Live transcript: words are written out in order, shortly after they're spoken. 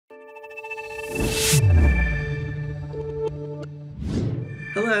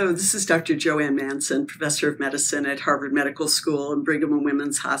Hello, this is Dr. JoAnn Manson, Professor of Medicine at Harvard Medical School and Brigham and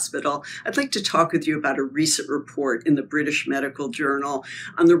Women's Hospital. I'd like to talk with you about a recent report in the British Medical Journal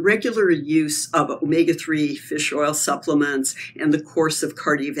on the regular use of omega-3 fish oil supplements and the course of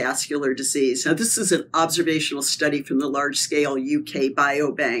cardiovascular disease. Now, this is an observational study from the large-scale UK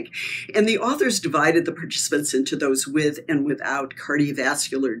Biobank, and the authors divided the participants into those with and without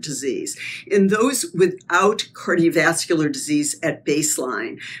cardiovascular disease. In those without cardiovascular disease at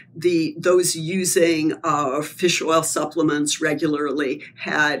baseline, those using fish oil supplements regularly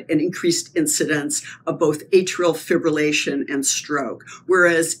had an increased incidence of both atrial fibrillation and stroke,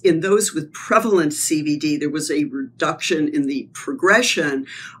 whereas in those with prevalent CVD, there was a reduction in the progression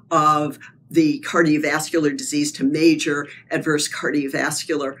of the cardiovascular disease to major adverse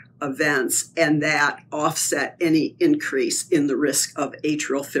cardiovascular events, and that offset any increase in the risk of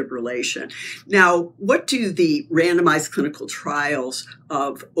atrial fibrillation. Now, what do the randomized clinical trials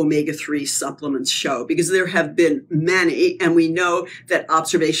of omega-3 supplements show? Because there have been many, and we know that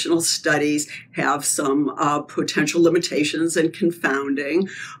observational studies have some potential limitations and confounding,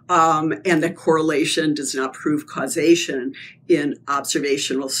 and that correlation does not prove causation in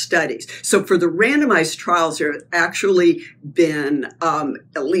observational studies. So for the randomized trials, there have actually been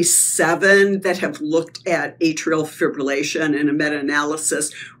at least 7 that have looked at atrial fibrillation, and a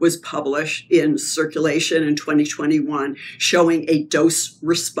meta-analysis was published in Circulation in 2021 showing a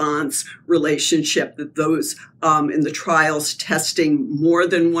dose-response relationship, that those in the trials testing more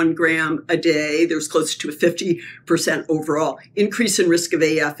than 1 gram a day, there's close to a 50% overall increase in risk of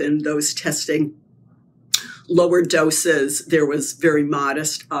AF in those testing lower doses. There was very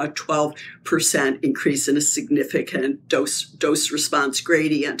modest 12% increase in a significant dose response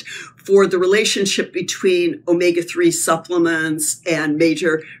gradient. For the relationship between omega-3 supplements and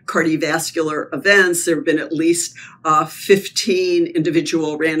major cardiovascular events, there have been at least 15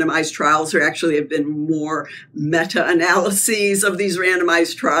 individual randomized trials. There actually have been more meta-analyses of these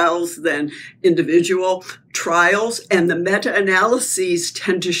randomized trials than individual trials, and the meta-analyses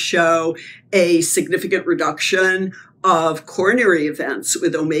tend to show a significant reduction of coronary events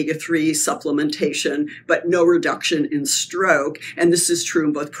with omega-3 supplementation, but no reduction in stroke. And this is true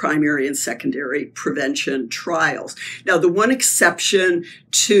in both primary and secondary prevention trials. Now, the one exception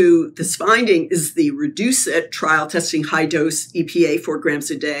to this finding is the REDUCE-IT trial testing high-dose EPA 4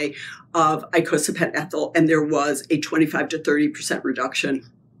 grams a day of icosapent ethyl, and there was a 25 to 30% reduction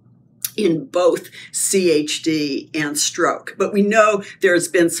in both CHD and stroke. But we know there's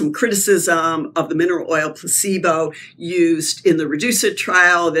been some criticism of the mineral oil placebo used in the REDUCE-IT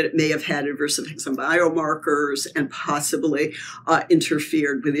trial, that it may have had adverse effects on biomarkers and possibly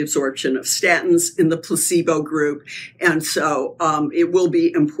interfered with the absorption of statins in the placebo group. And so it will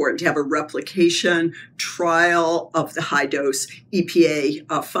be important to have a replication trial of the high-dose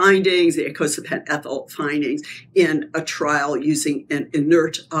EPA findings, the icosapent ethyl findings, in a trial using an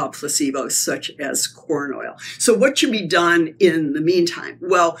inert placebo, such as corn oil. So what should be done in the meantime?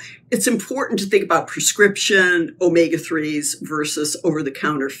 Well, it's important to think about prescription omega-3s versus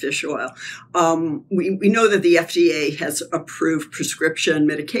over-the-counter fish oil. We know that the FDA has approved prescription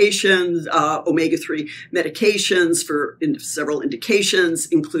medications, omega-3 medications for several indications,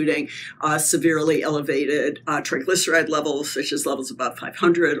 including severely elevated triglyceride levels, such as levels above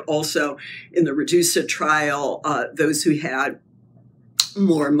 500. Also, in the REDUCE-IT trial, those who had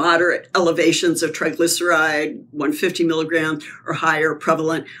more moderate elevations of triglyceride, 150 milligrams or higher,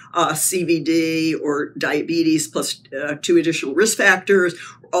 prevalent CVD or diabetes plus 2 additional risk factors,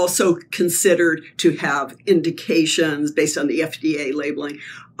 also considered to have indications based on the FDA labeling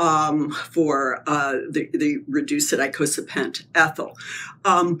for the REDUCE-IT icosapent ethyl.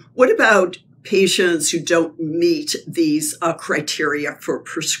 What about patients who don't meet these criteria for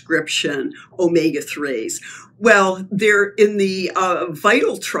prescription omega-3s? Well, they're in the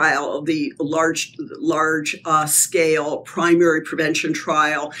VITAL trial, the large scale primary prevention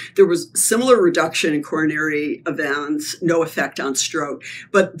trial. There was similar reduction in coronary events, no effect on stroke.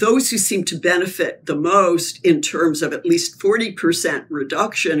 But those who seemed to benefit the most in terms of at least 40%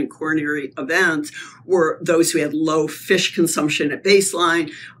 reduction in coronary events were those who had low fish consumption at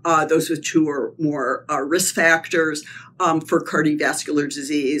baseline, those with 2 or more risk factors for cardiovascular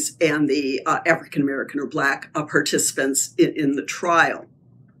disease, and the African American or Black participants in the trial.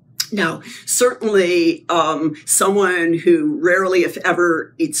 Now, certainly someone who rarely, if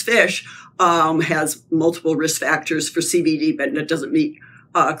ever, eats fish has multiple risk factors for CVD, but it doesn't meet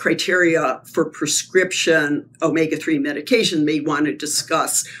criteria for prescription omega-3 medication, may want to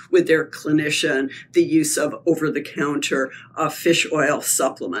discuss with their clinician the use of over-the-counter fish oil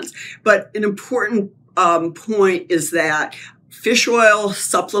supplements. But an important point is that Fish oil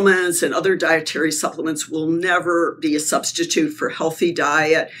supplements and other dietary supplements will never be a substitute for healthy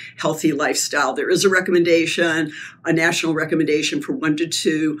diet, healthy lifestyle. There is a recommendation, a national recommendation for 1 to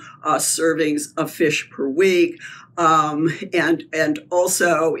 2 servings of fish per week. And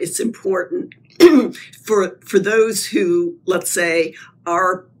also it's important for those who, let's say,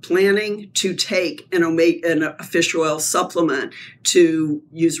 are planning to take a fish oil supplement to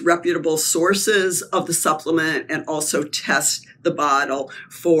use reputable sources of the supplement and also test the bottle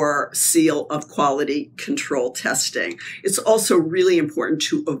for seal of quality control testing. It's also really important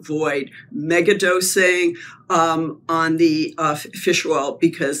to avoid megadosing on the fish oil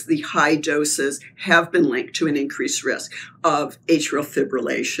because the high doses have been linked to an increased risk of atrial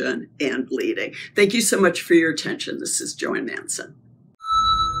fibrillation and bleeding. Thank you so much for your attention. This is JoAnn Manson.